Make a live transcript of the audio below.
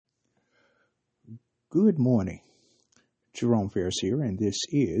Good morning. Jerome Ferris here, and this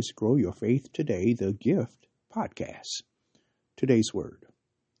is Grow Your Faith Today, the Gift podcast. Today's word,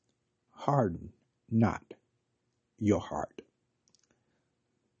 harden not your heart.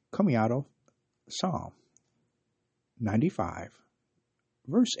 Coming out of Psalm 95,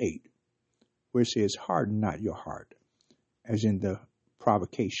 verse 8, where it says, harden not your heart, as in the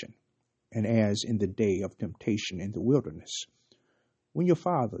provocation, and as in the day of temptation in the wilderness, when your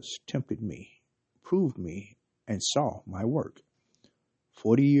fathers tempted me, proved me, and saw my work.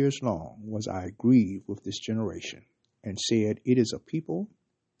 40 years long was I grieved with this generation, and said, it is a people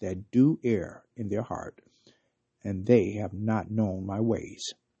that do err in their heart, and they have not known my ways,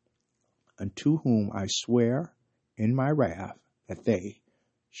 unto whom I swear in my wrath that they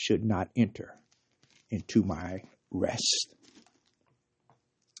should not enter into my rest.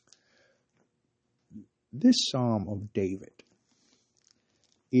 This Psalm of David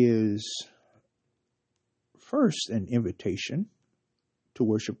is first an invitation to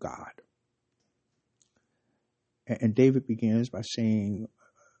worship God. And David begins by saying,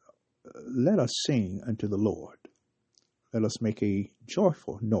 let us sing unto the Lord. Let us make a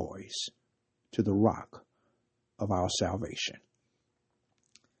joyful noise to the rock of our salvation.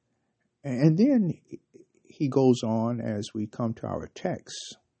 And then he goes on, as we come to our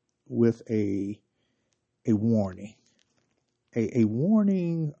text, with a warning. A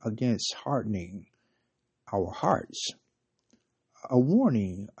warning against hardening our hearts, a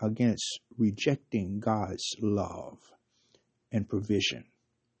warning against rejecting God's love and provision.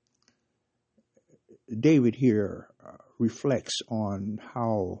 David here reflects on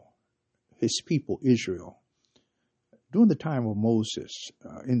how his people, Israel, during the time of Moses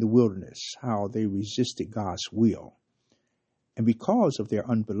in the wilderness, how they resisted God's will. And because of their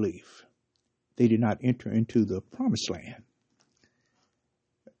unbelief, they did not enter into the promised land.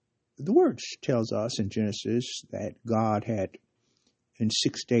 The word tells us in Genesis that God had in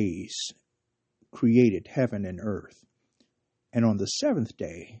 6 days created heaven and earth, and on the seventh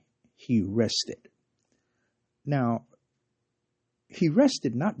day he rested. Now, he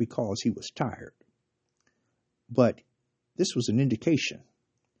rested not because he was tired, but this was an indication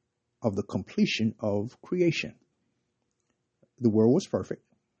of the completion of creation. The world was perfect,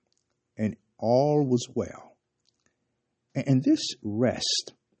 and all was well. And this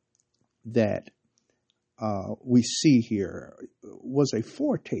rest that we see here was a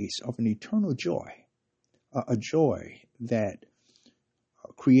foretaste of an eternal joy, a joy that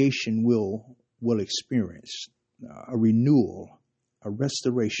creation will experience, a renewal, a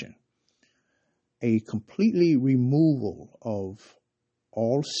restoration, a completely removal of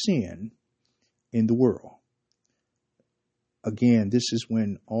all sin in the world. Again, this is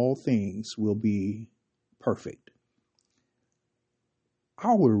when all things will be perfect.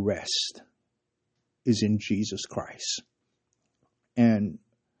 Our rest is in Jesus Christ. And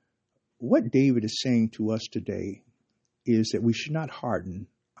what David is saying to us today is that we should not harden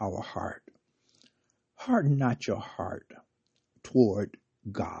our heart. Harden not your heart toward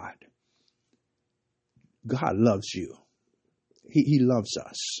God. God loves you. He loves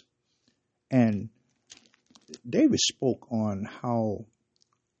us. And David spoke on how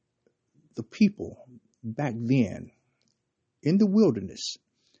the people back then in the wilderness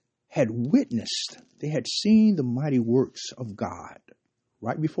had witnessed, they had seen the mighty works of God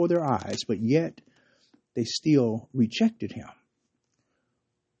right before their eyes, but yet they still rejected him.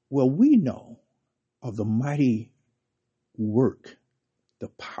 Well, we know of the mighty work, the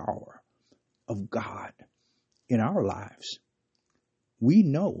power of God in our lives. We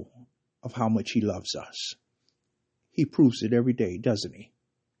know of how much he loves us. He proves it every day, doesn't he?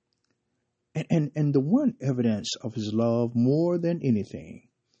 And the one evidence of his love more than anything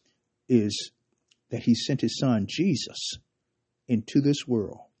is that he sent his son Jesus into this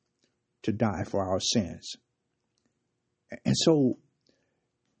world to die for our sins. And so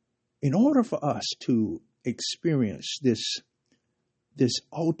in order for us to experience this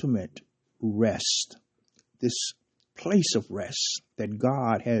ultimate rest, this place of rest that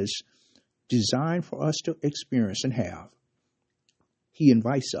God has designed for us to experience and have, he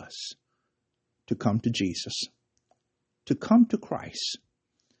invites us to come to Jesus, to come to Christ,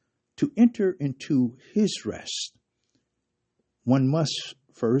 to enter into his rest. One must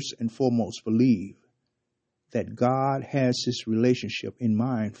first and foremost believe that God has this relationship in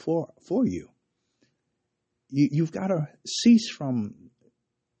mind for you. You've got to cease from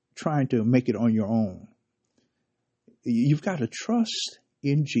trying to make it on your own. You've got to trust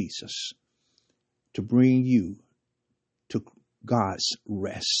in Jesus to bring you to God's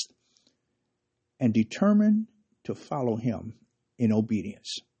rest, and determine to follow him in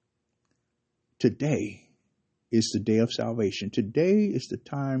obedience. today is the day of salvation. Today is the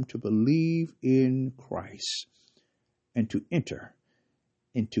time to believe in Christ and to enter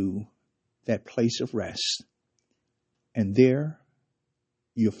into that place of rest. And there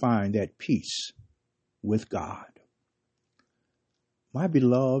you'll find that peace with God. My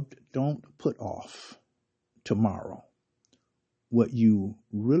beloved, don't put off tomorrow what you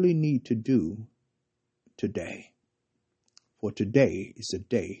really need to do today. For today is a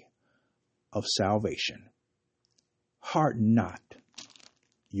day of salvation. Harden not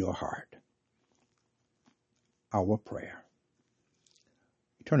your heart. Our prayer.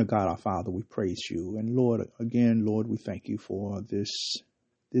 Eternal God, our Father, we praise you. And Lord, again, Lord, we thank you for this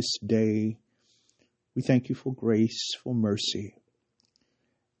day. We thank you for grace, for mercy.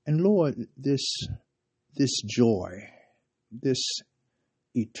 And Lord, this joy, this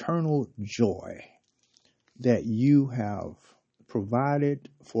eternal joy that you have provided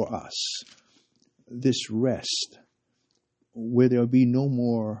for us, this rest where there'll be no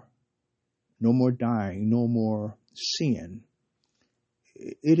more dying, no more sin.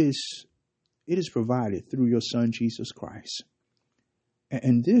 It is provided through your Son, Jesus Christ.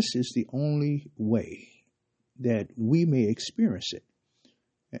 And this is the only way that we may experience it.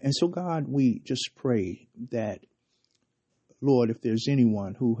 And so, God, we just pray that, Lord, if there's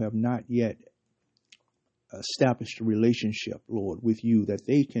anyone who have not yet established a relationship, Lord, with you, that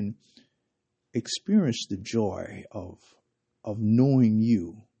they can experience the joy of knowing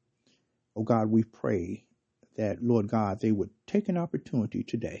you. Oh, God, we pray that, Lord God, they would take an opportunity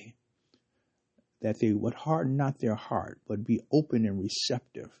today, that they would harden not their heart, but be open and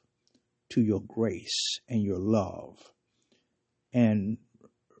receptive to your grace and your love, and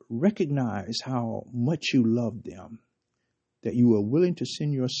recognize how much you love them, that you are willing to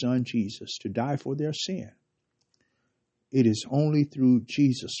send your Son, Jesus, to die for their sin. It is only through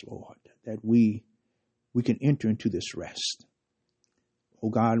Jesus, Lord, that we can enter into this rest. Oh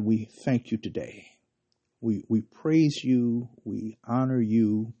God, we thank you today. We praise you, we honor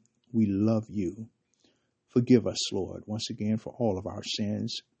you, we love you. Forgive us, Lord, once again for all of our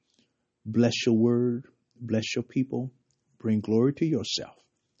sins. Bless your word, bless your people, bring glory to yourself.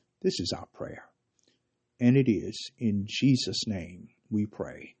 This is our prayer. And it is in Jesus' name we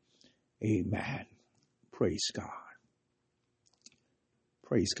pray. Amen. Praise God.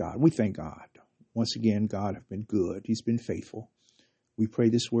 Praise God. We thank God. Once again, God has been good. He's been faithful. We pray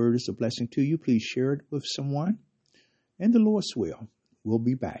this word is a blessing to you. Please share it with someone. And the Lord's will, we'll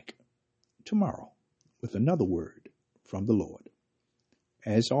be back tomorrow with another word from the Lord.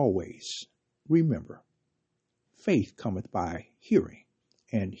 As always, remember, faith cometh by hearing,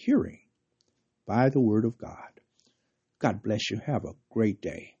 and hearing by the word of God. God bless you. Have a great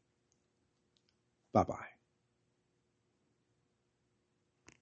day. Bye-bye.